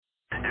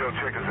Yo,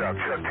 check us out.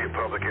 Chuck the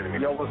Public Enemy.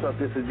 Yo, what's up?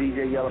 This is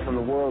DJ Yella from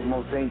the world's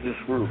most dangerous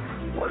roof.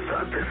 What's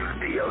up? This is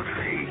DOC,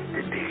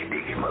 the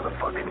diggy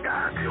motherfucking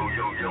dog. Yo,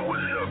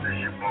 what's up? This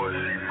your boy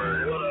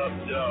C-Man. What up,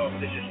 y'all?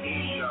 This is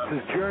E-Shot.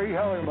 This is Jerry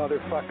Heller,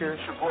 motherfucker.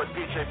 It's your boy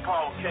DJ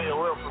Paul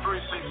KOL from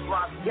 36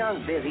 Block.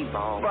 Young Busy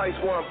Bone. Vice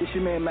One. It's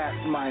your man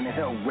Mastermind, the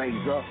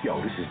Hellraiser. Yo,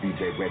 this is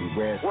DJ Ready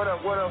Red. What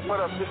up?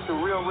 This is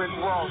the real Rick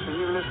Ross, and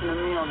you're listening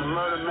to me on the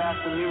Murder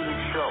Master Music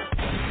Show.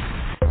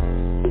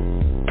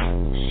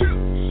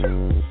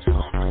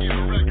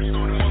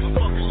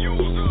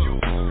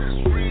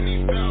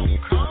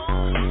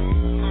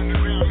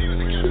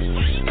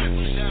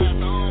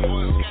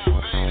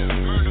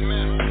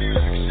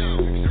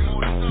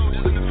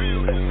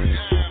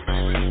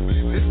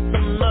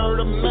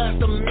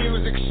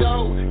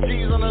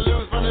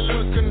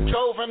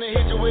 Finna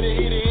hit you with a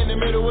hitter in the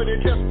middle with a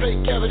chest plate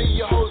cavity.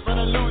 Your hoes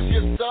finna lose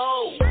your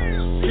soul.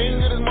 King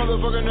of this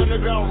motherfucking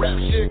underground rap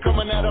shit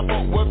coming out of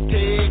Fort Worth,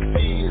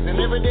 Texas. And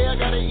every day I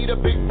gotta eat a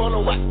big bowl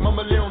of whack,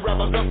 mumbling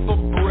rappers up for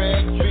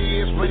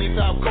breakfast. Rainy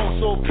top cold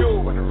so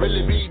pure, and it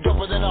really be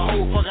doper than a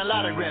whole fucking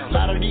lot of grams. A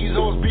lot of these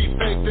hoes be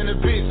faked in the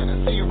bitch, and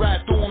I see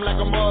right through them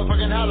like a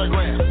motherfucking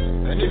hologram.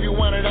 And if you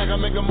want it, I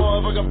can make a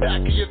motherfucking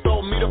back of your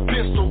throat, meet a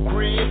pistol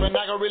grip. And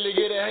I can really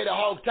get a hater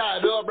hog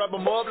tied up, wrap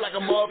them up like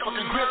a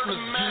motherfucking Christmas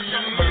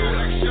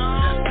tree.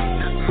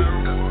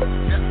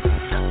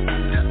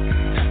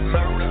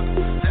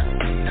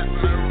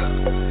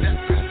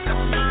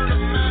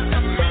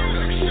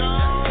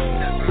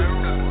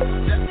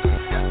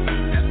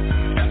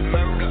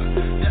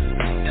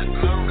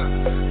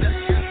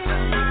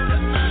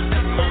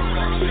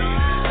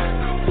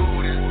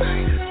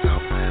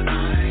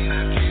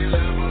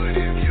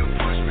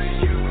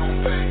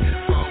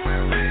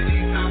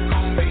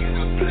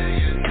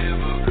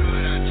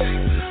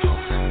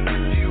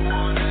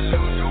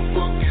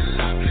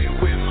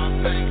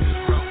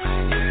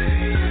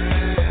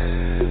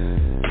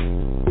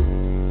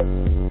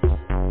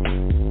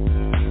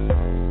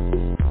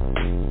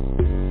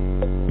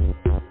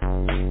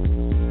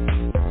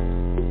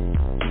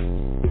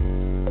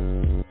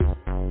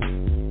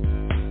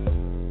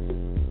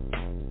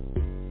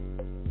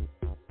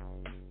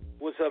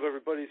 What's up,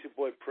 everybody? It's your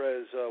boy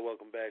Prez.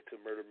 Welcome back to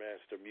Murder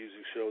Master Music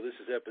Show. This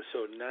is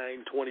episode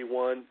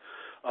 921.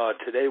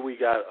 Today we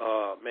got,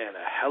 a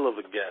hell of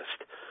a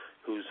guest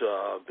who's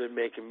been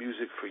making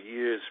music for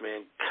years,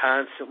 man,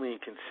 constantly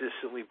and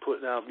consistently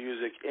putting out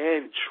music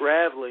and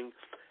traveling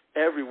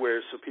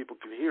everywhere so people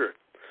can hear it.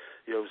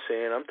 You know what I'm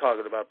saying? I'm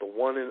talking about the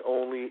one and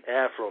only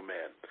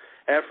Afroman.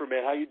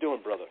 Afroman, how you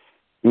doing, brother?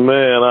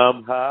 Man,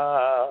 I'm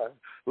high.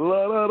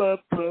 La da da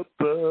da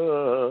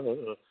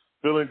da.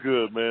 Feeling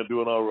good, man.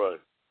 Doing all right.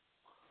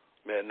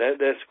 Man,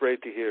 that's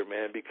great to hear,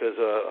 man, because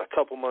a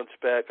couple months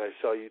back I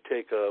saw you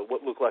take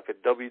what looked like a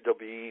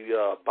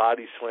WWE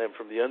body slam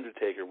from The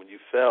Undertaker when you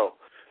fell.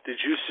 Did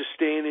you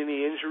sustain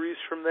any injuries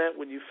from that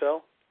when you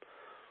fell?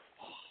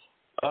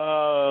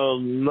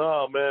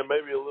 No, man.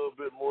 Maybe a little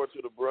bit more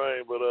to the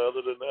brain, but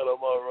other than that,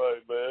 I'm all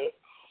right, man.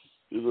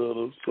 You know what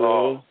I'm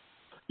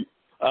saying?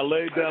 I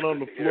laid down on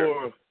the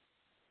floor.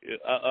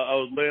 I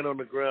was laying on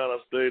the ground. I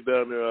stayed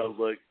down there. I was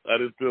like, I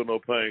didn't feel no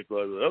pain. So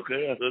I was like,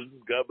 okay. I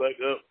just got back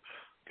up,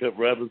 kept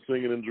rapping,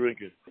 singing, and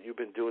drinking. You've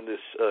been doing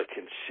this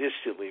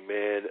consistently,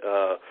 man.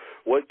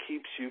 What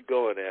keeps you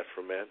going,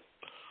 Afroman?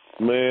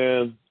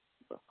 Man,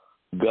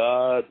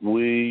 God,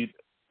 weed,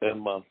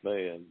 and my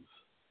fans.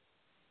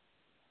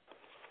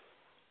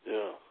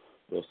 Yeah.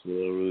 That's what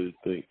I really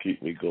think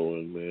keep me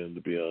going, man,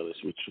 to be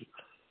honest with you.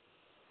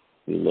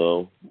 You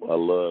know, I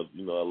love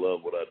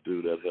what I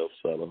do. That helps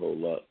out a whole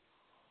lot.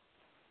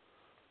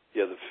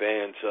 Yeah, the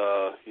fans,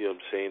 you know what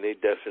I'm saying, they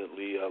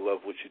definitely love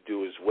what you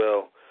do as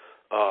well.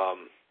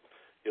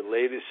 Your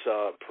latest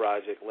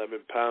project, Lemon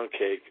Pound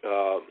Cake,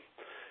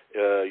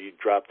 you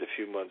dropped a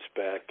few months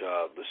back.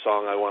 The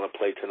song I want to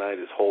play tonight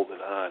is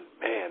Holding On.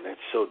 Man, that's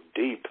so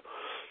deep.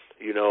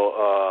 You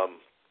know,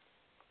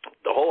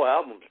 the whole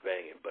album's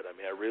banging, but I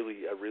mean, I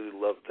really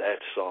love that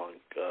song.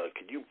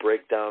 Could you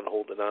break down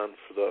Holding On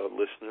for the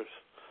listeners?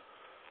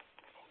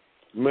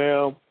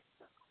 Man,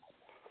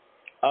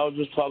 I was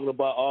just talking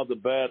about all the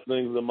bad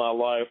things in my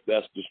life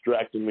that's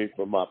distracting me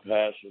from my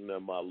passion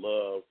and my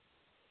love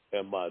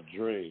and my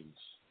dreams.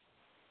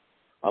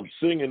 I'm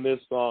singing this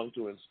song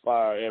to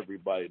inspire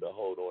everybody to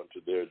hold on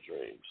to their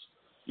dreams.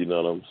 You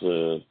know what I'm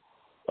saying?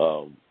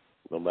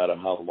 No matter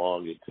how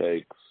long it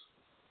takes,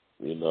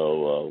 you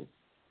know,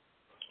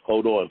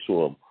 hold on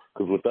to them.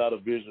 Because without a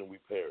vision, we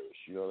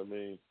perish. You know what I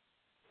mean?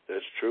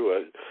 That's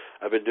true.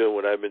 I've been doing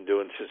what I've been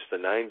doing since the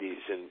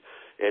 90s, and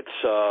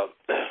it's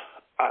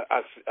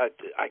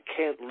I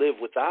can't live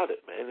without it,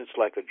 man. It's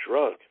like a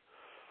drug.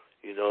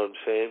 You know what I'm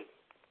saying?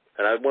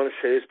 And I want to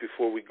say this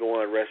before we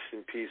go on. Rest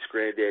in peace,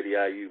 Granddaddy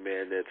IU,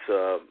 man. That's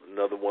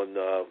another one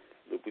that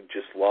we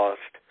just lost.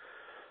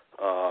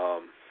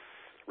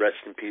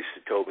 Rest in peace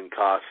to Tobin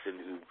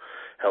Costin, who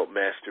helped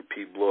Master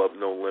P blow up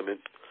No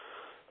Limit.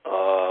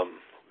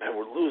 Man,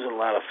 we're losing a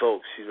lot of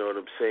folks, you know what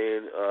I'm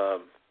saying?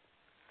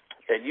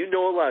 And you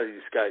know a lot of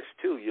these guys,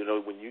 too. You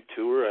know, when you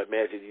tour, I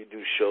imagine you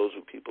do shows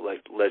with people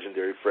like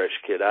legendary Fresh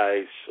Kid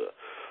Ice,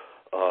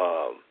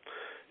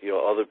 you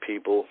know, other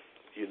people.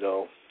 You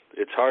know,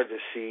 it's hard to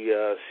see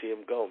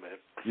him go, man.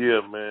 Yeah,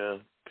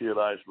 man. Kid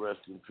Ice, rest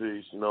in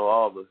peace. You know,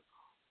 all the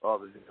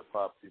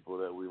hip-hop people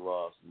that we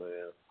lost,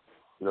 man.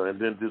 You know, and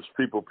then just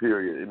people,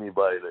 period.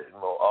 Anybody that, you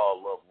know,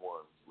 all loved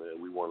ones,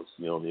 man, we want to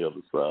see on the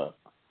other side.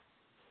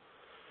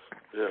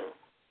 Yeah.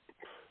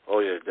 Oh,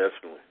 yeah,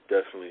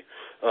 definitely.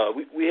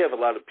 We have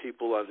a lot of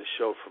people on the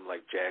show from,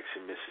 like,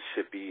 Jackson,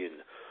 Mississippi, and,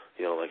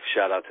 you know, like,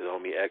 shout out to the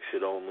homie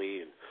Exit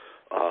Only and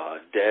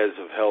Daz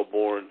of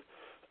Hellborn.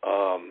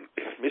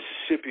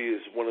 Mississippi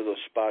is one of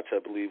those spots, I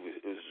believe,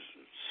 is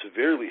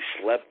severely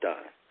slept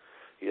on.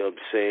 You know what I'm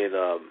saying?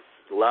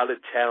 A lot of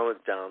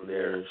talent down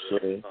there.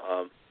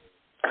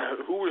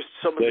 Who were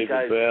some of the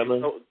guys?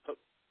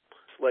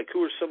 Who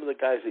were some of the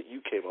guys that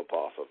you came up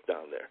off of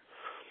down there?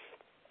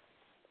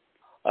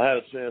 I had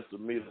a chance to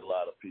meet a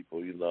lot of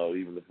people, you know,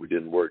 even if we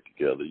didn't work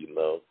together, you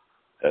know.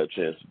 Had a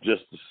chance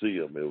just to see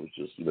them. It was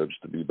just, you know,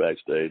 just to be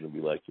backstage and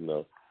be like, you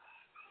know,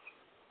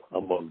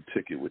 I'm on the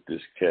ticket with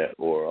this cat,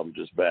 or I'm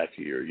just back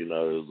here, you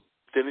know.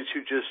 Didn't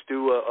you just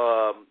do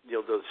you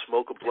know, the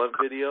Smoke a Blunt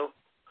video,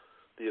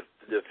 the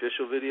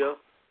official video?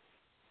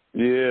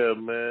 Yeah,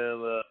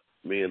 man.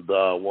 Me and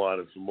Don Juan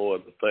and some more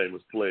of the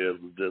famous players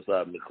was just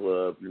out in the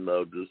club, you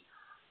know, just,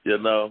 you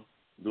know,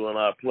 doing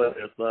our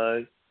player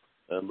thing.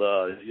 And,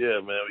 yeah,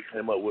 man, we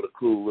came up with a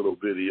cool little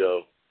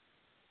video,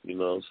 you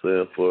know what I'm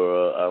saying,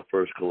 for our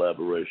first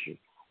collaboration.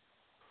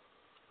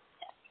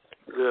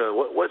 Yeah,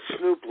 what's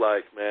Snoop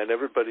like, man?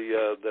 Everybody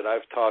that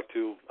I've talked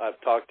to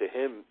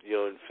him, you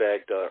know, in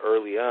fact,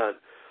 early on.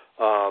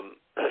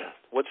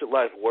 What's it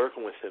like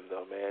working with him,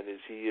 though, man?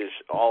 Is he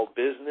all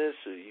business?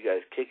 Are you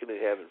guys kicking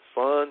it, having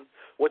fun?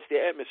 What's the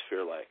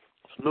atmosphere like?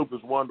 Snoop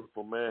is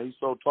wonderful, man. He's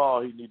so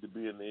tall, he need to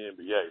be in the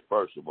NBA,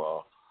 first of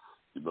all.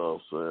 You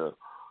know what I'm saying?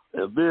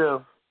 And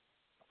then,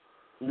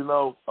 you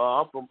know,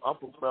 I'm from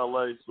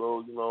LA,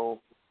 so, you know,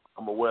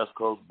 I'm a West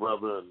Coast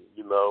brother and,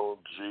 you know,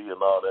 G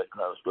and all that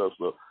kind of stuff.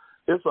 So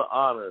it's an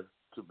honor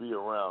to be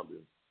around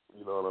him.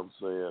 You know what I'm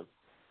saying?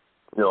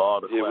 You know,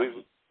 all the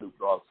classic Snoop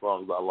Dogg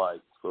songs I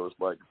like. So it's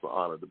like it's an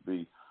honor to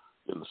be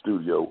in the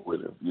studio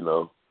with him, you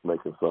know,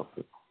 making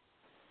something.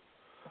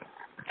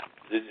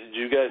 Did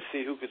you guys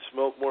see who could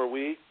smoke more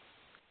weed?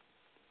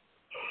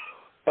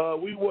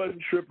 We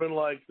wasn't tripping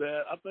like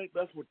that. I think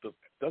that's what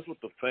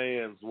the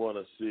fans want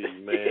to see,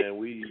 man.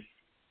 We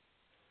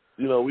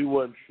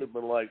wasn't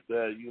tripping like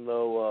that. You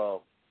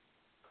know,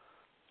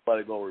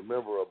 somebody gonna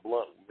remember a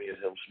blunt me and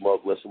him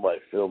smoke. Let somebody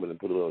film it and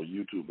put it on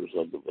YouTube or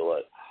something. But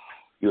like,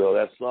 you know,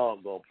 that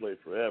song gonna play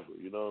forever.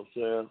 You know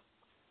what I'm saying?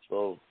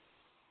 So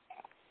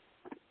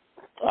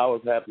I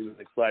was happy and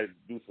excited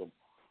to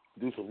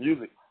do some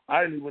music.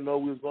 I didn't even know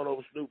we was going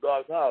over Snoop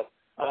Dogg's house.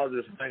 I was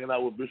just hanging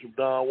out with Bishop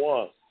Don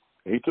Juan.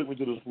 And he took me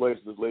to this place,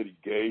 and this lady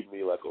gave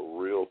me like a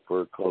real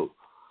fur coat.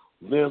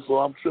 And then so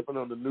I'm tripping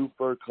on the new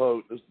fur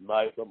coat. It's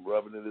nice. I'm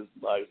rubbing it. It's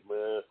nice,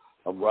 man.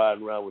 I'm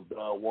riding around with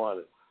Don Juan.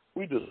 And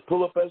we just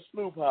pull up at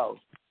Snoop's house.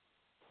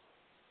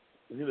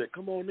 And he's like,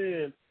 come on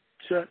in,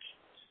 Church.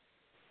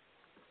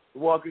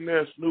 Walk in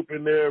there, Snoop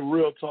in there,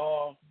 real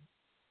tall.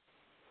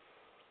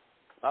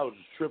 I was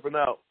just tripping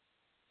out.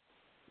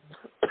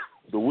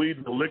 The weed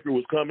and the liquor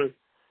was coming.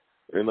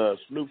 And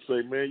Snoop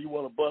said, man, you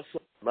want to bust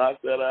something?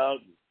 Knock that out.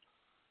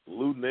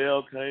 Lou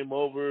Nell came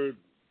over.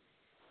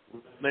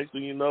 Next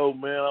thing you know,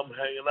 man, I'm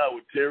hanging out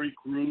with Terry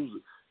Crews.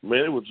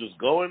 Man, it was just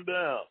going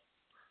down.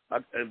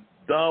 And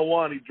Don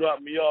Juan, he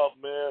dropped me off,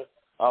 man.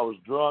 I was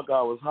drunk.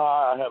 I was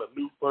high. I had a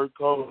new fur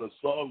coat and a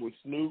song with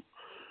Snoop.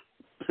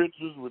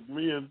 Pictures with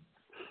me and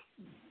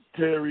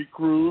Terry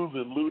Crews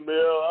and Lou Nell.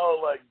 I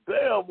was like,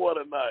 damn, what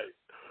a night.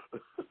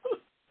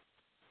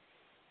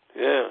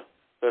 Yeah,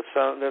 that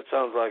sounds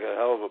like a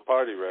hell of a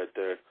party right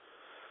there.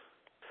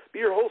 But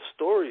your whole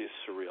story is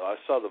surreal. I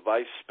saw the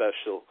Vice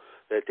special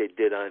that they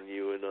did on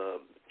you, and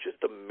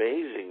just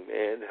amazing,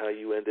 man, how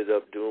you ended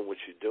up doing what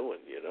you're doing,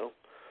 you know?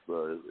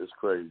 Well, it's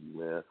crazy,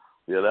 man.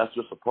 Yeah, that's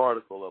just a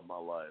particle of my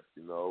life,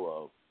 you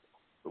know.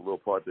 The little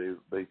part they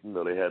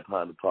had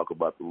time to talk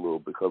about the little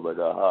because I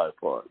got high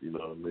part, you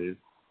know what I mean?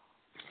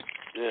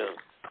 Yeah.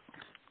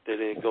 They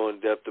didn't go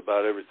in depth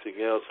about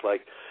everything else,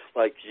 like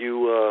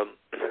you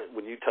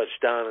when you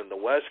touched down on the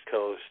West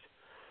Coast,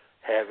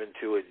 having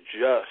to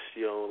adjust,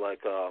 you know,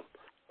 like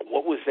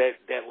what was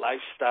that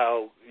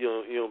lifestyle, you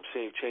know what I'm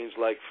saying, change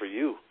like for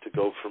you to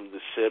go from the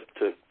SIP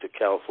to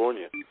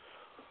California?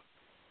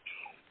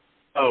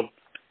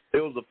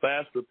 It was a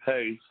faster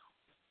pace.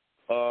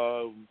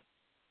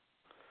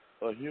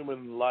 A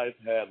human life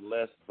had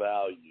less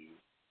value.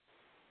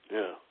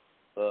 Yeah.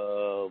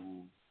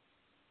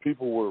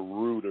 People were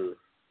ruder,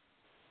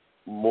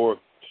 more.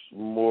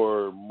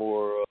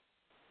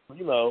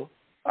 You know,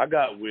 I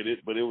got with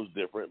it, but it was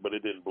different. But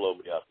it didn't blow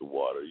me out the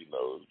water. You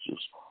know, it was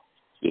just,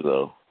 you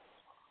know,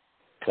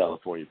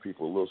 California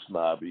people a little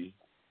snobby,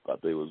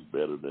 thought they was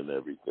better than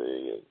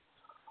everything,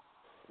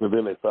 and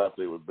then they thought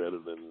they were better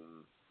than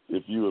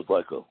if you was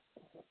like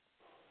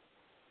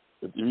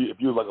if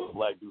you were like a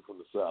black dude from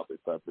the South, they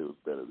thought they was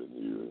better than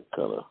you, and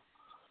kind of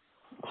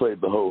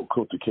played the whole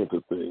Kunta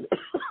Kinte thing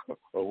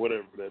or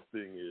whatever that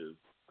thing is.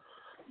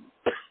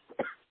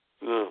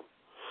 Yeah.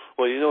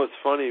 Well, you know, it's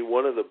funny.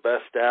 One of the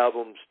best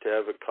albums to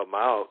ever come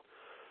out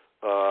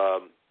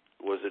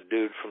was a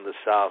dude from the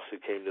South who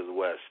came to the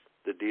West,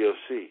 the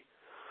DOC.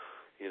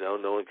 You know,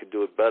 no one could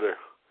do it better.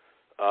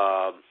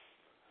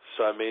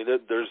 So, I mean,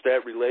 there's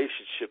that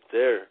relationship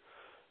there.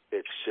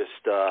 It's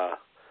just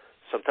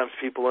sometimes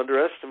people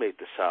underestimate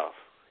the South.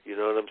 You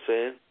know what I'm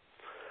saying?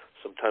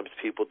 Sometimes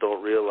people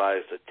don't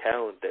realize the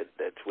talent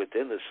that's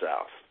within the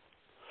South,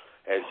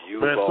 as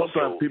you've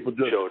also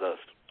showed us.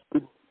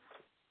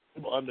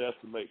 People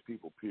underestimate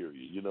people, period.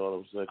 You know what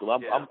I'm saying?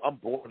 Because I'm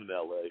born in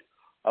L.A.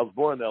 I was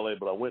born in L.A.,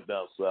 but I went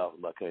down south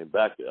and I came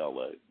back to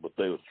L.A., but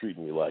they was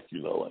treating me like,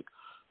 you know, like...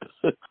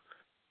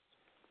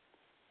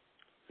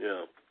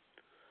 Yeah.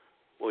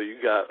 Well,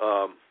 you got,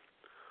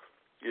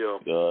 you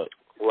know,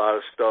 a lot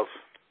of stuff.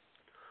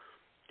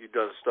 You've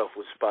done stuff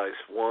with Spice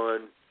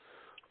One.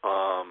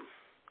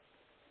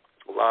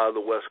 A lot of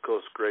the West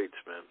Coast greats,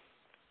 man.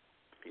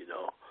 You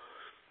know.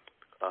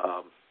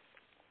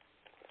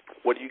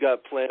 What do you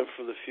got planned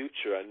for the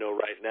future? I know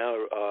right now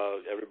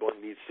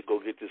everyone needs to go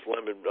get this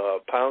Lemon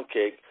Pound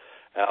Cake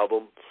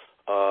album.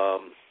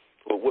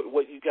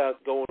 What you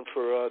got going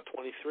for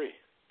 23?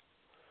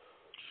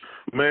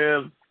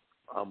 Man,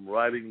 I'm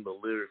writing the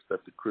lyrics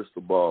that the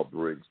crystal ball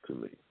brings to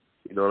me.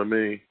 You know what I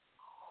mean?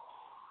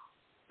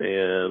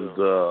 And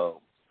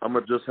I'm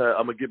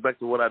gonna get back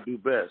to what I do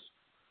best.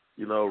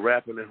 You know,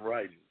 rapping and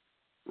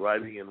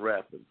writing and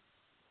rapping.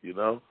 You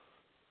know.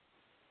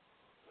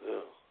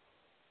 Yeah.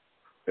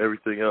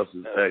 Everything else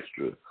is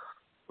extra.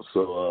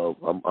 So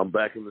I'm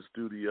back in the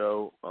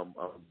studio. I'm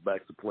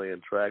back to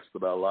playing tracks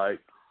that I like,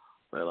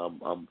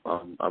 and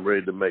I'm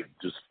ready to make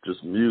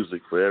just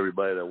music for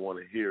everybody that want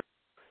to hear.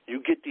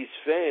 You get these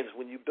fans,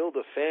 when you build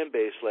a fan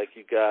base like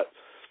you got,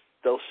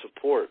 they'll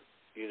support.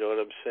 You know what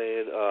I'm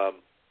saying?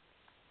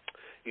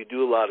 You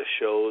do a lot of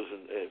shows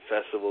and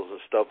festivals and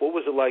stuff. What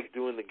was it like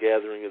doing the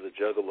Gathering of the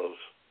Juggalos?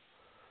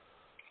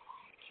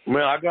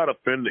 Man, I got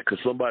offended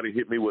because somebody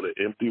hit me with an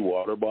empty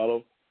water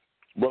bottle.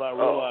 But I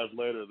realized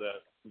later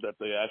that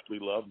they actually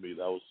loved me.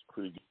 That was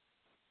pretty good.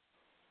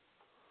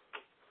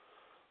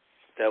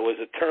 That was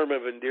a term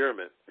of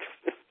endearment.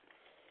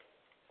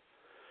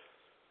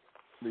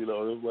 You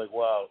know, it was like,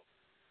 wow.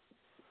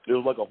 It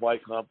was like a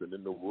white Compton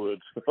in the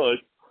woods.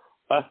 Like,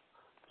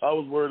 I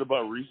was worried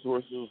about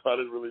resources. I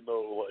didn't really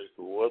know, like,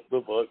 what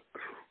the fuck.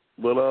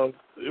 But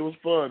it was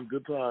fun.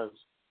 Good times.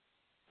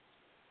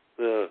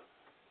 Yeah.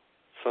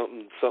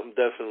 Something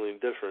definitely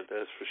different,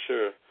 that's for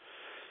sure.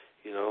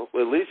 You know,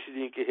 well, at least you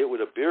didn't get hit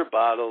with a beer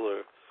bottle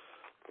or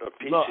a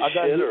piece of shit or a rock. No, I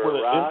got hit with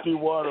an empty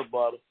water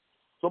bottle.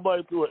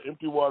 Somebody threw an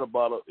empty water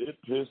bottle.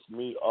 It pissed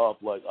me off.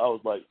 Like, I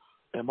was like,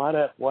 am I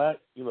that whack?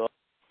 You know,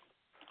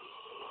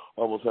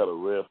 I almost had a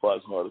Red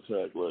Fox heart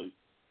attack, like,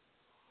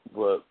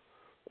 but,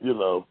 you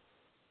know,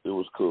 it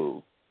was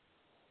cool.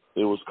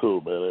 It was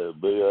cool, man.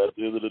 At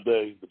the end of the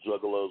day, the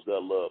Juggalos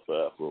got love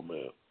for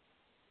Afroman.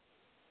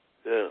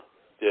 Yeah.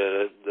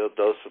 Yeah,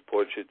 they'll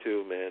support you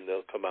too, man.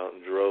 They'll come out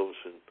in droves.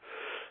 And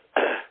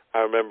I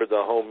remember the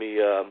homie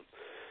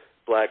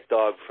Black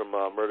Dog from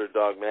Murder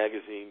Dog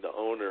Magazine, the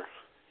owner.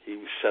 He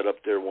was set up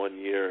there one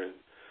year, and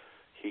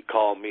he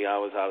called me. I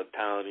was out of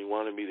town. He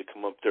wanted me to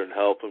come up there and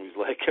help him. He's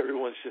like,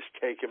 everyone's just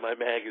taking my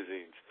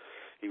magazines.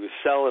 He was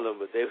selling them,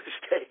 but they was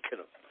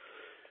taking them.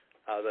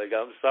 I was like,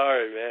 I'm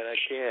sorry, man, I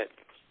can't.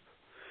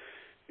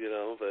 You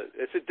know, but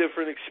it's a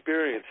different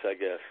experience, I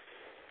guess.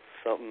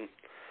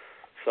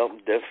 Something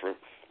different.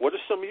 What are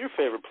some of your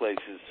favorite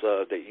places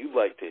that you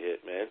like to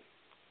hit, man?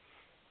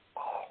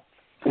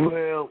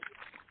 Well,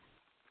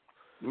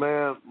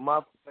 man, my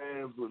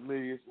fans with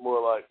me, it's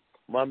more like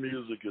my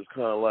music is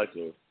kind of like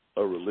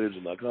a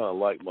religion. I kind of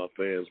like my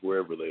fans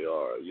wherever they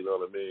are. You know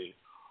what I mean?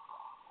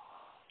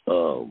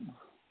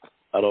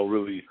 I don't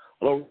really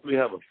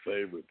have a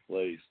favorite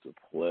place to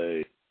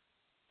play.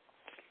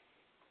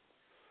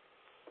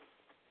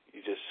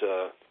 You just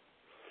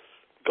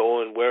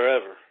going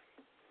wherever.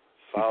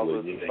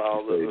 Follow the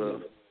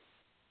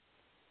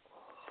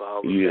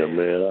yeah,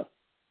 man.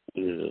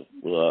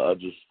 Well,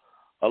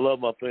 I love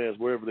my fans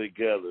wherever they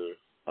gather.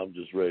 I'm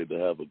just ready to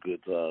have a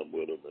good time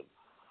with them and,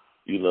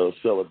 you know,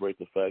 celebrate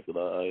the fact that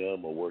I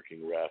am a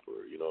working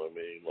rapper. You know what I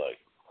mean? Like,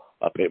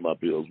 I pay my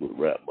bills with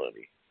rap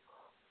money.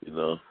 You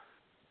know?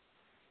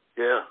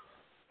 Yeah.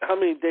 How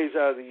many days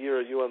out of the year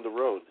are you on the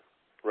road,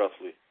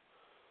 roughly?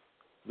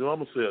 No, I'm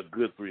gonna say a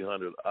good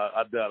 300.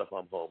 I doubt if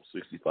I'm home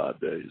 65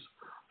 days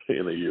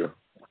in a year.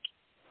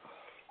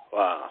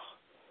 Wow.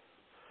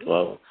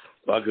 Well,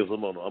 I guess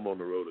I'm on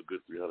the road a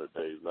good 300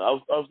 days. Now,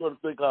 I was going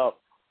to think how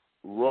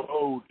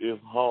road is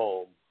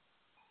home,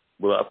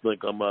 but I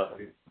think I'm out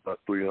here about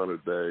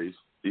 300 days,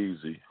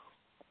 easy.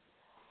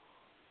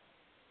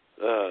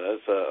 I'm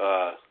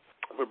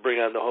going to bring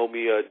on the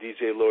homie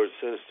DJ Lord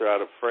Sinister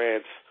out of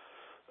France.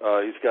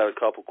 He's got a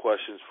couple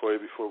questions for you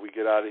before we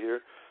get out of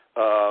here.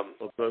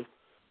 Okay.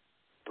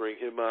 Bring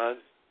him on.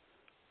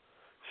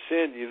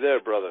 Sin, you there,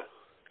 brother?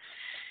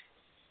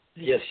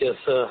 Yes,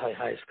 sir.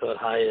 Hi, Scott.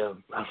 Hi,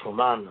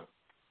 Afroman.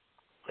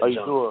 How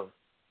you doing?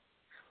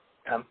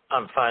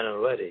 I'm fine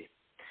already.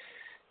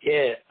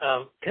 Yeah,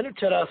 can you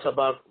tell us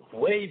about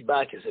way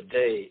back as a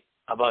day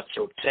about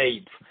your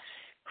tape,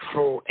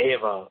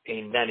 Forever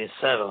in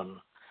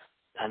 '97,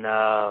 and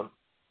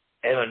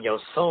even your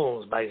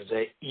songs back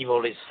then,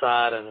 Evil is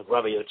Sad and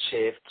Grab Your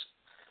Shift.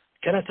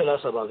 Can you tell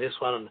us about this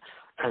one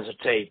and the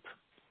tape?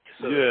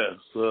 So, yes,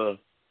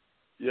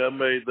 I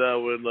made that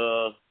one.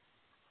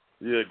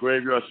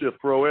 Graveyard Shift,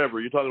 Forever.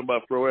 You're talking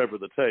about Forever,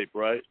 the tape,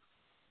 right?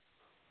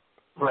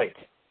 Right.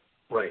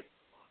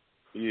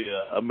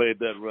 Yeah, I made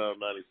that around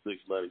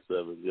 96,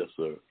 97, yes,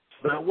 sir.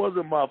 That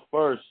wasn't my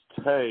first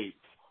tape.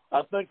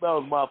 I think that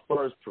was my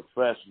first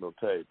professional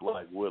tape,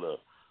 like with a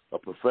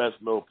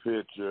professional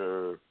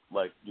picture,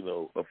 like,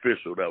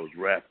 official that was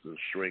wrapped and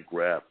shrink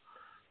wrapped.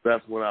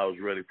 That's when I was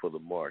ready for the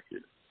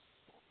market.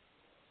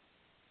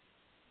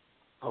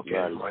 Okay,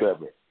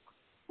 97. right.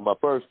 My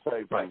first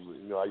tape right. was,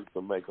 I used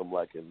to make them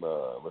like in,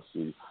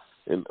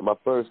 my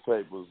first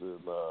tape was in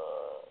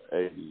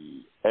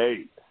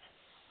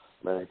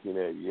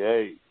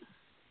 1988.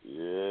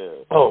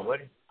 Yeah. Oh,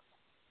 what?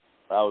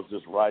 I was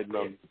just writing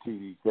on the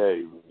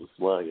TDK, just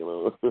slanging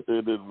it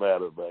didn't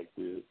matter back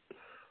then,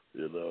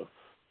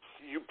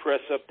 You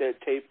press up that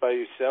tape by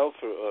yourself,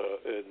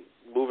 and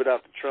move it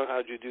out the trunk.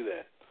 How'd you do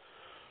that?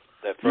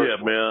 That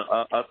first one? Man.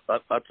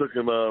 I took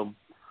him.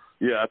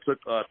 I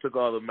took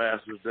all the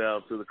masters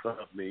down to the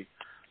company.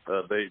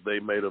 They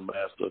made a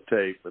master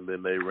tape, and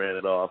then they ran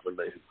it off, and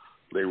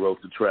they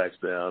wrote the tracks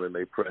down, and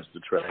they pressed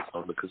the tracks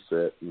on the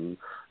cassette, and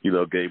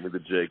gave me the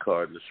J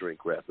card and the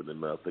shrink wrap, and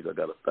then I think I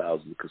got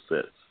 1,000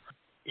 cassettes.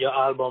 Your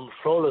album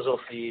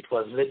Philosophy, it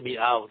was Let Me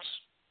Out.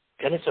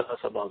 Can you tell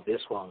us about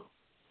this one?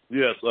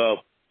 Yes,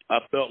 I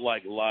felt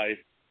like life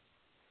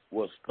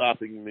was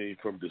stopping me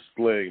from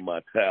displaying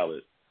my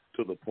talent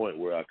to the point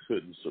where I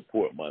couldn't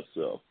support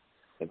myself.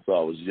 And so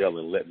I was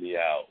yelling, let me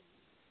out.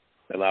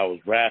 And I was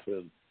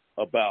rapping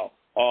about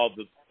all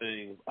the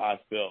things I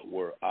felt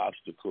were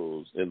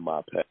obstacles in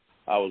my path.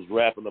 I was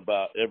rapping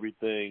about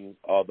everything,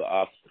 all the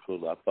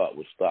obstacles I thought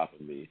were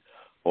stopping me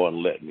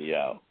on let me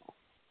out.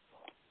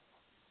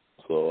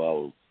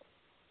 So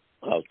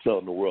I was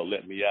telling the world,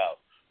 let me out.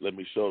 Let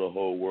me show the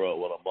whole world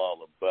what I'm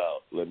all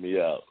about. Let me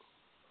out.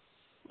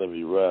 Let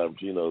me rhyme,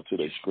 till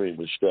they scream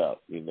and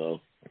shout,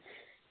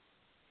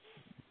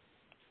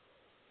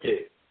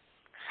 Yeah.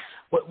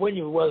 When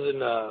you was in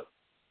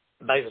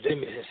back in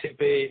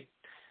Mississippi,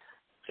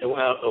 there were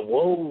a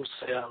whole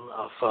sound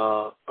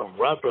of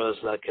rappers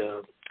like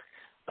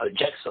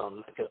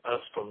Jackson, like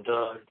us from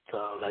Dirt,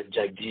 like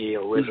Jack D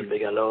or Wilson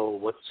Bigelow,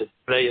 what's the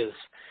players.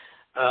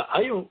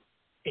 Are you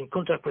in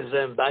contact with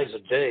them back in the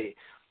day?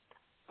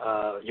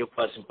 You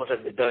was in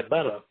contact with Dirt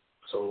Better,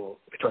 so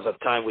it was a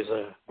time with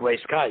gray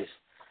skies.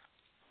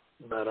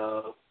 But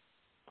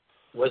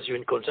was you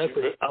in contact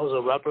with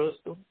other rappers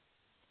too?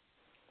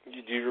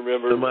 Do you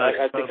remember?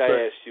 I think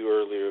I asked you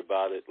earlier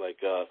about it,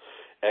 like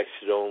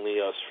Exit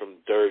Only, Us from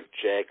Dirt,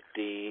 Jack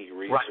D,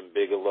 Reese and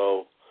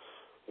Bigelow,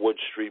 Wood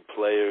Street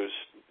Players.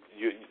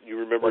 You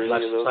remember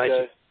any of those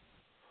guys?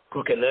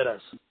 Crooked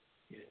Letters.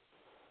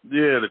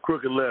 Yeah, the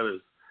Crooked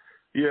Letters.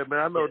 Yeah, man,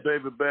 I know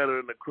David Banner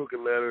and the Crooked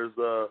Letters.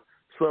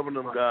 Some of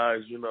them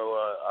guys,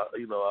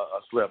 I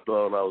slept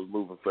on. I was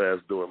moving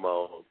fast, doing my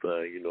own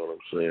thing. You know what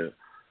I'm saying?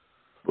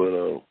 But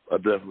I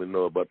definitely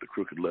know about the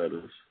Crooked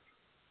Letters.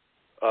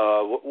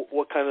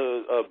 What kind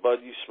of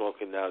bud you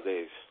smoking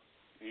nowadays?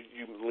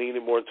 You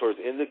leaning more towards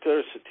indica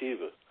or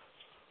sativa?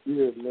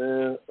 Yeah,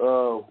 man.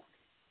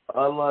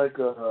 I like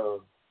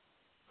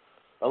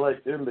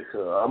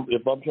indica.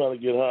 If I'm trying to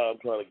get high, I'm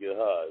trying to get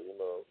high.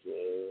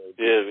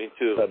 Yeah, me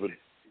too.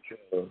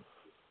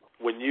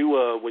 When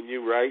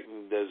you write,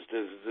 does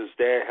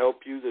that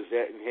help you? Does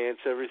that enhance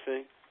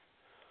everything?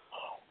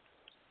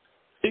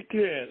 It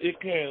can,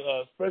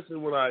 especially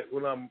when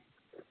I'm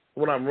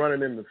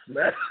running in the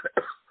snags.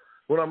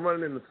 When I'm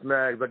running in the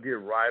snags, I get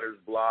writer's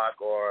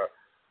block, or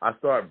I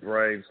start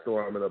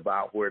brainstorming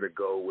about where to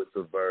go with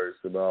the verse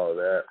and all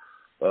that.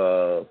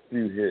 A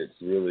few hits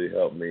really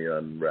help me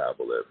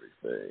unravel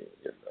everything.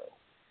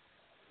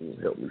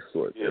 Help me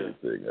sort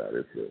everything out.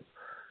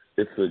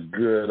 It's a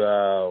good.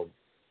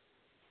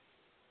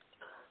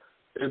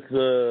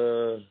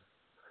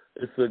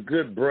 It's a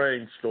good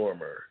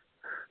brainstormer.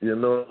 You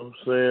know what I'm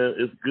saying?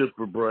 It's good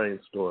for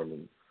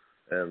brainstorming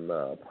and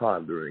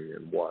pondering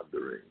and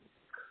wandering.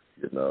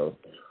 It's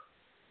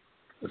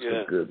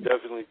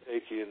definitely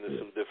take you into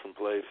some different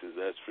places.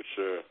 That's for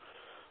sure.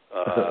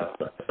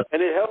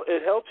 And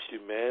it helps you,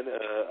 man.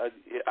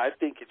 I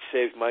think it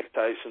saved Mike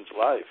Tyson's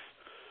life.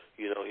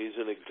 He's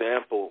an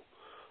example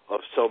of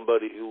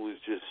somebody who was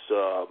just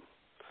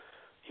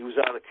he was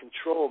out of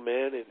control,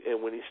 man.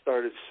 And when he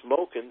started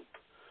smoking,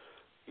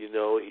 he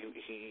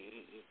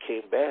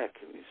came back,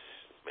 and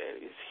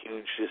he's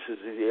huge just as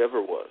he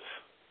ever was.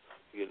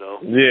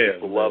 Yeah,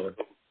 people love him.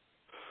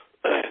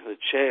 The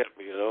champ,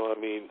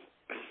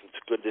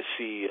 it's good to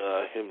see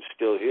him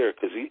still here,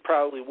 because he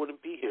probably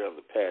wouldn't be here on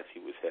the path he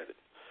was headed.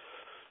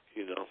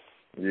 you know.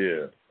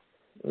 Yeah,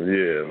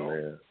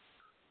 man.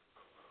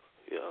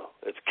 You know,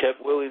 it's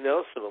kept Willie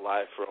Nelson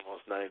alive for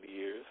almost 90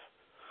 years.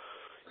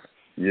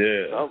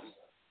 Yeah.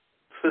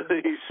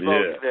 He's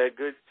smoking that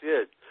good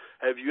shit.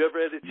 Have you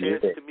ever had a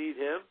chance to meet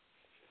him?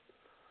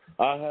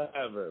 I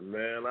haven't,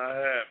 man. I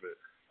haven't.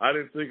 I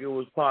didn't think it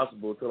was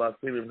possible until I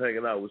seen him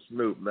hanging out with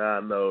Snoop. Now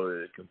I know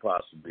it can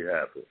possibly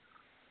happen.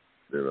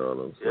 You know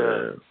what I'm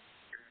saying?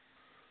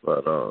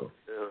 But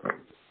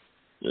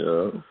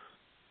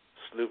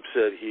Snoop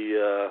said he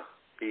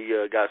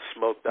got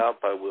smoked out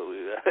by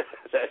Willie.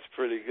 That's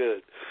pretty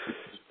good.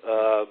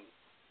 The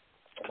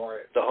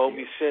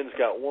homie Sin's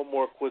got one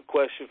more quick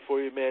question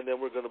for you, man. Then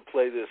we're going to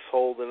play this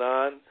Holding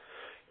On.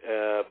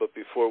 But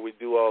before we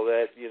do all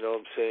that, you know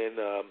what I'm saying,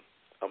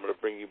 I'm going to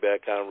bring you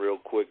back on real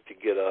quick to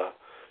get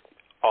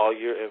all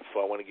your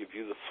info. I want to give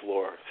you the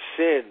floor.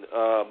 Sin,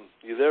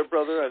 you there,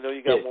 brother? I know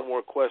you got one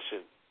more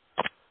question.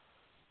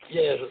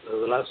 Yeah,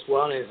 the last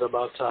one is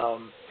about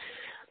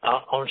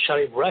on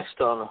Charlie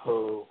Braxton,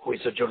 who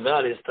is a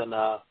journalist, and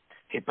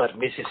he put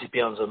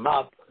Mississippi on the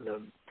map.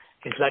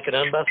 He's like an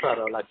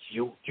ambassador, like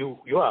you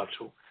are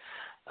too.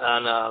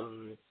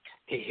 And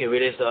he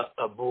released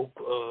a book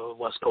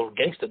was called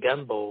Gangsta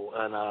Gambo,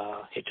 and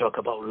he talked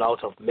about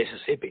lots of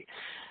Mississippi.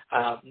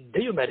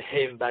 Do you met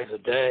him back in the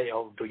day,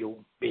 or do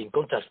you be in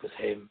contact with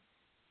him?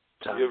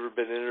 Have you ever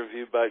been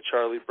interviewed by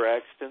Charlie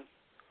Braxton?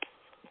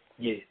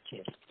 Yeah.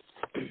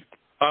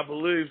 I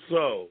believe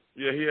so.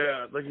 Yeah,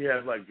 I think he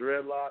has like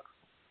dreadlocks.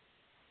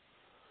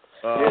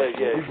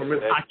 Yeah.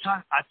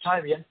 At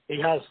time, yeah, he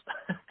has.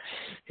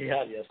 He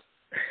had, yes.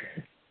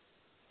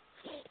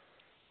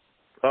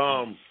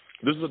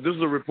 This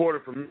is a reporter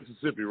from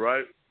Mississippi,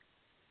 right?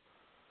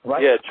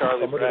 Right. Yeah,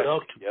 Charlie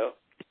Braxton. Yep.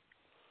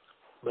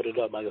 But it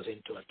up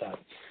magazine to a time.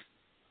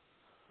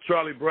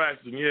 Charlie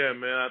Braxton, yeah,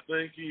 man. I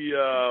think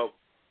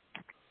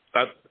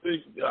I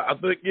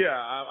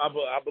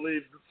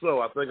believe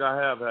so. I think I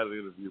have had an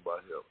interview by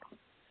him.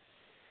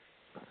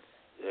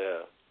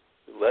 Yeah,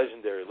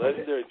 legendary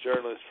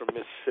journalist from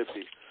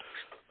Mississippi.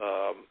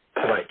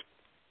 Right.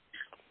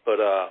 But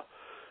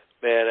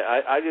man,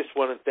 I just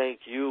want to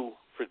thank you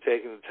for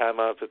taking the time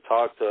out to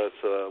talk to us.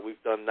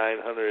 We've done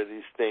 900 of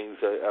these things.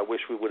 I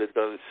wish we would have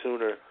done it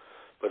sooner,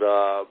 but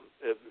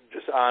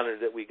just honored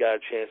that we got a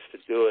chance to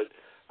do it.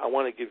 I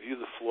want to give you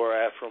the floor,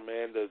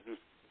 Afroman, to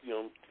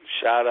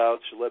shout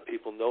outs, to let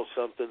people know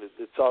something.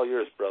 It's all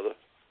yours, brother.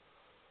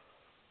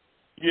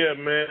 Yeah,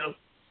 man.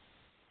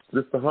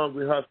 This the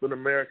hungry, hustling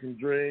American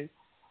dream.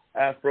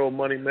 Afro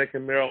money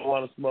making,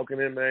 marijuana smoking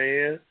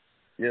MAN.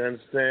 You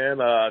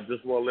understand? I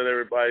just want to let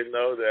everybody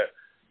know that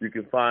you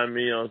can find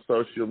me on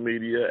social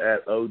media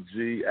at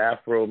OG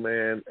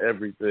Afroman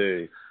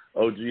everything.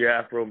 OG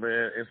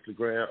Afroman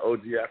Instagram,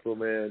 OG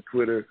Afroman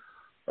Twitter,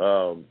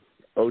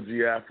 OG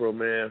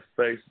Afroman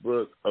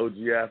Facebook, OG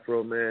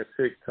Afroman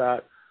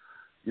TikTok.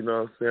 You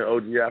know what I'm saying?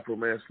 OG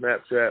Afroman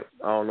Snapchat.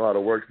 I don't know how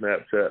to work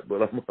Snapchat,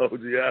 but I'm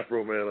OG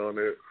Afroman on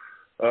there.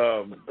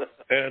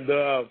 And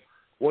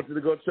want you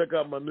to go check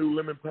out my new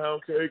Lemon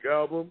Pound Cake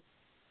album.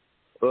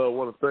 I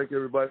want to thank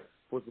everybody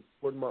for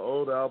supporting my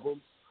old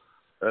albums.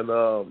 And,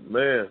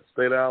 man,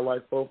 stay down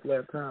like 4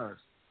 flat tires.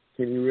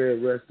 Kenny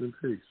Red, rest in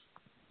peace.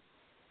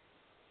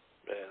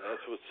 Man,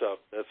 that's what's up.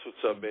 That's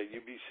what's up, man.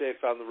 You be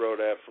safe on the road,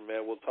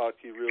 Afroman. We'll talk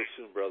to you real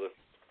soon, brother.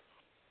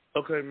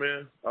 Okay,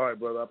 man. All right,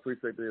 brother. I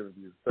appreciate the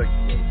interview. Thank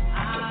you,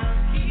 brother.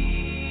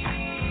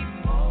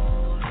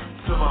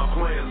 To my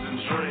plans and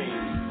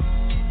dreams.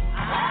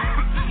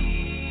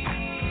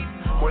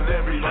 When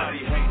everybody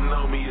hating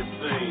on me, it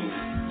seems.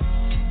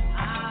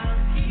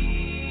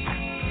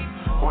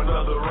 When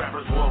other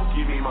rappers won't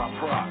give me my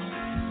props.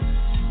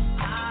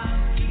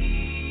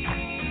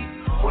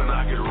 When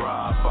I get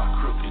robbed by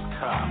crooked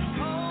cops.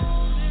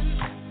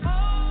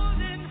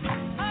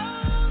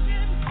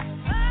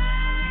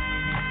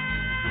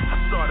 I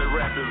started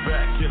rapping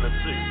back in the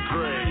 6th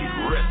grade.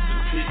 Rest in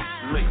peace,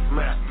 mixed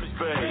master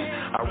fade.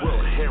 I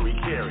wrote Harry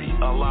Carey,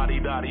 a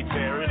lottie-dottie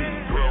parody.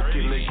 Broke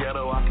in the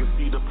ghetto, I can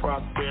see the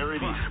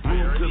prosperity.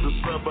 Moved to the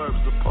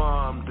suburbs of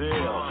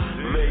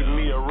Palmdale. Made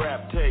me a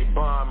rap tape,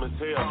 bomb as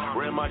hell.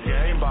 Ran my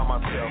game by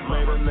myself,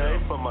 made a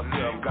name for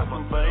myself. Got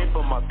some fame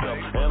for myself,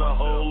 and a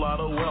whole lot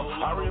of wealth.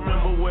 I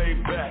remember way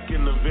back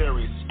in the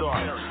very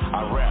start.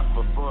 I rap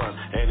for fun,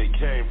 and it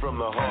came from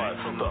the heart.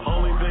 The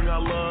only thing I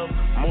love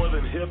more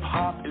than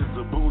hip-hop is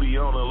the booty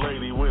on a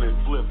lady when it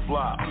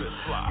flip-flops.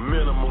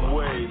 Minimum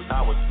wage,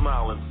 I would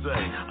smile and say,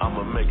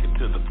 I'ma make it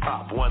to the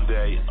top one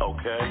day,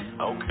 okay?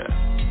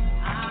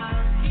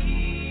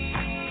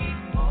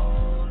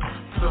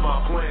 To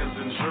my plans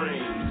and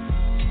dreams.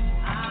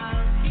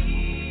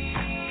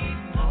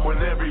 When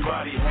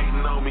everybody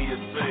hating on me, it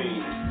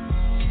seems.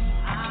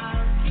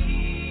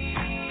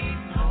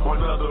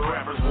 When other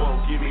rappers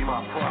won't give me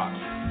my props.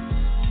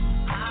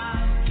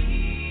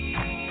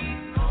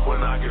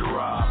 When I get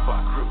robbed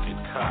by crooked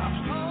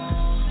cops.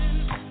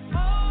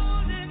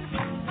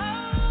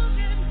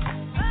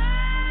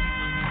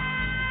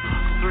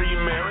 3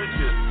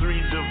 marriages, 3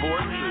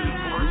 divorces,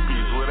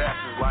 groupies with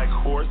asses like like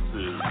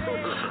horses.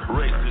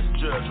 Racist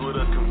judge with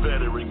a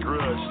Confederate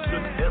grudge.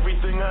 Took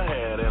everything I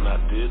had and I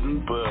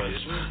didn't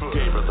budge.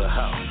 Gave her the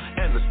house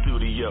and the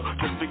studio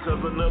just because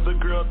another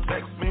girl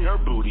texted me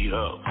her booty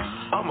hoe.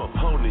 I'm a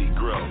pony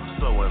grow,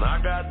 so when I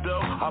got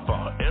dough, I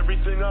bought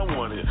everything I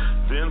wanted,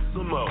 then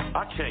some more.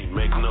 I can't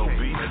make no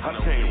beat,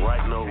 I can't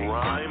write no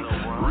rhyme.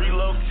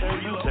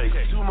 Relocating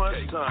takes too much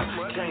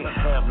time. Can't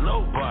have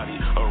nobody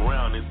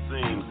around, it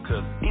seems,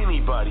 cause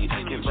anybody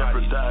can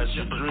jeopardize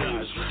your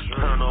dreams.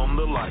 Turn on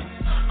the lights,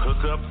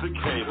 hook up the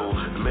cable.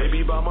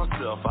 Maybe by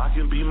myself I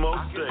can be more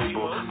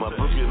stable. My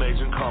booking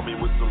agent called me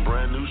with some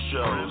brand new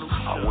shows.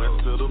 I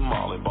went to the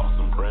mall and bought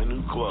some brand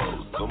new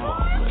clothes. Come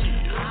on,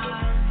 man.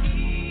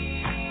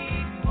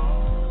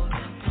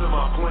 To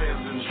my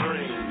plans and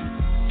dreams.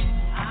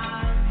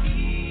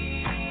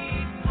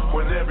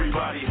 When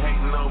everybody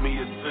hating on me,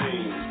 it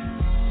seems.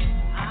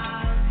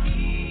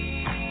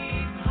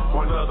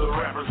 When other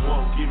rappers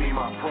won't give me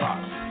my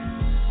props.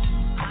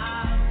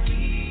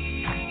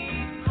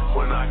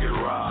 When I get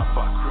robbed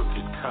by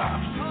crooked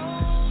cops.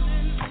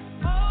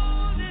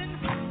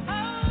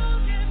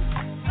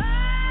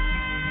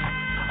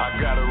 I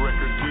got a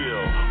record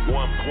deal,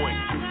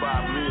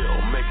 1.25 mil,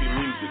 making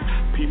music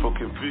people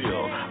can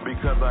feel.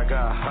 Because I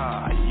got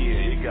high,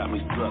 yeah, it got me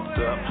sucked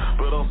up.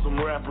 But on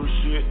some rapper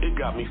shit, it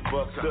got me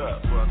fucked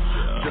up.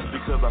 Just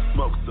because I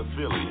smoked the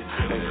Philly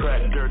and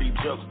crack dirty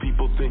jokes,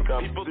 people think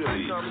I'm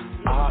silly.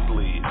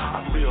 Oddly,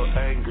 I feel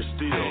anger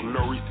still,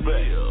 no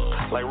respect,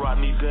 like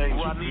Rodney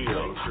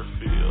Dangerfield.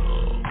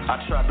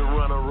 I tried to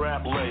run a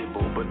rap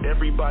label, but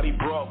everybody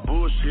brought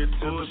bullshit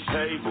to the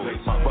table.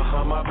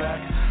 Behind my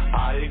back,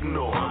 I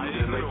ignore them,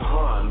 and they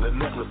pawn the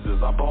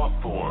necklaces I bought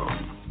for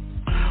them.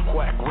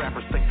 Whack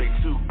rappers think they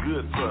too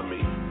good for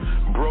me.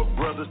 Broke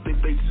brothers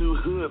think they too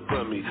hood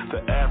for me.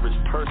 The average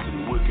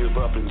person would give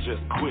up and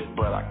just quit,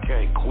 but I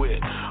can't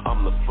quit.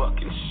 I'm the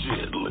fucking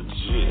shit,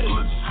 legit.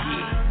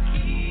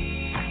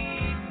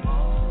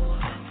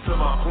 To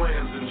my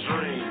plans and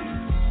dreams.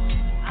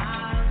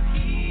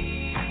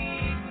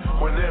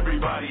 When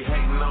everybody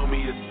hating on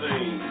me, it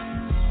seems.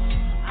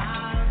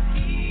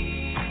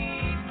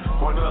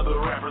 When other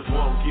rappers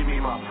won't give me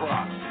my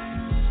props.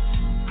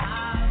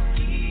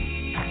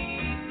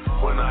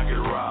 When I get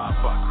robbed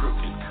by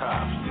crooked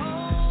cops.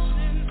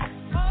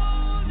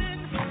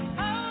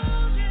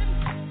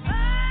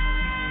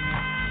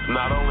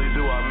 Not only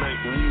do I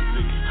make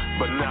music,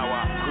 but now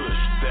I push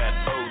that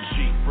OG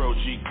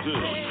Frogy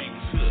Kush.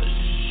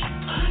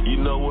 You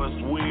know what's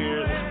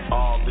weird?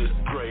 All this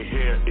gray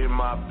hair in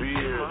my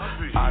beard.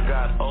 I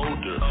got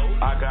older,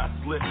 I got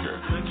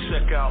slicker.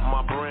 Check out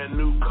my brand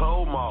new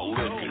cold malt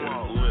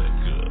liquor.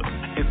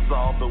 It's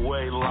all the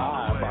way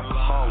live, I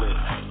call it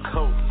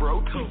Coke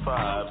Fro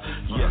 25.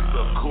 Yes,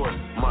 of course,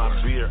 my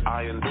beer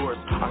I endorse.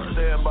 I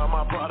stand by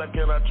my product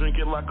and I drink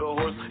it like a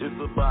horse. It's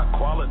about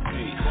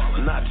quality,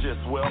 not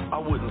just wealth. I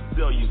wouldn't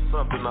sell you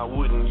something I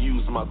wouldn't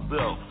use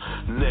myself.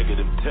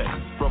 Negative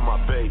text from my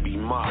baby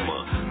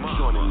mama,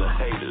 joining the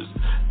haters,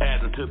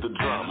 adding to the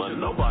drama.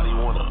 Nobody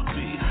wanna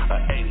be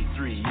an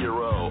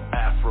 83-year-old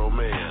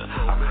Afroman.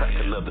 I crack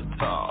another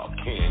tall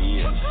can,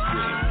 you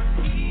understand?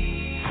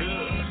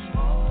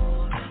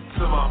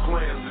 To my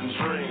plans and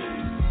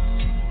dreams.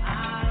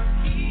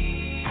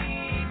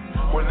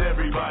 When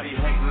everybody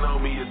hating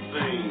on me, it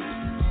seems.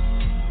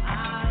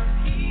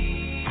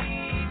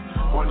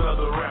 When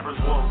other rappers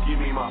won't give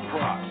me my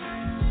props.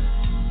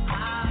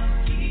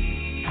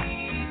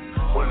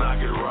 When I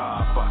get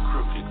robbed by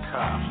crooked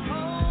cops.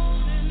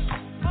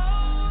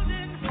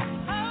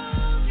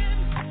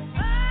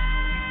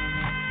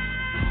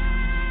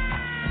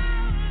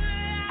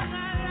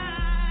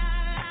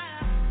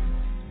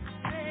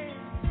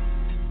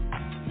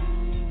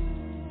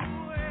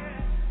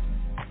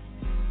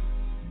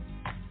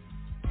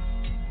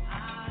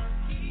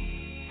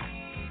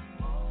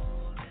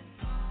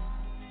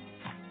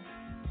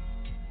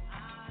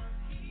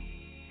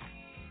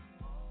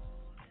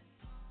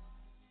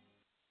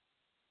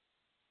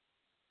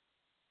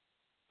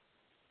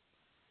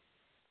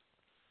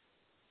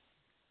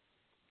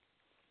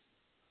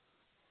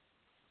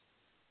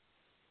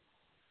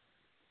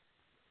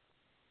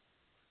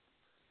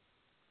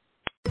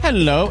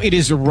 Hello, it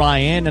is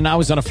Ryan, and I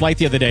was on a flight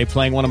the other day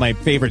playing one of my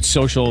favorite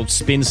social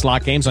spin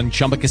slot games on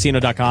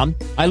ChumbaCasino.com.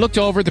 I looked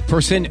over at the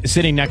person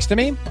sitting next to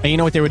me, and you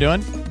know what they were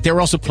doing? They were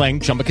also playing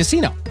Chumba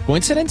Casino.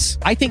 Coincidence?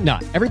 I think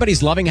not.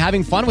 Everybody's loving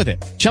having fun with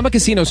it. Chumba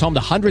Casino is home to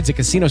hundreds of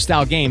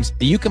casino-style games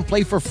that you can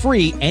play for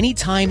free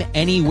anytime,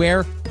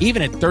 anywhere,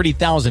 even at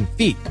 30,000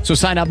 feet. So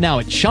sign up now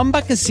at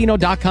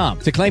ChumbaCasino.com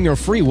to claim your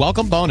free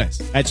welcome bonus.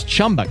 That's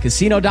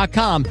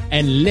ChumbaCasino.com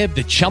and live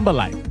the Chumba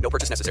life. No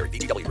purchase necessary.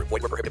 VGW. Void where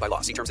prohibited by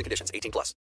law. See terms and conditions. 18+.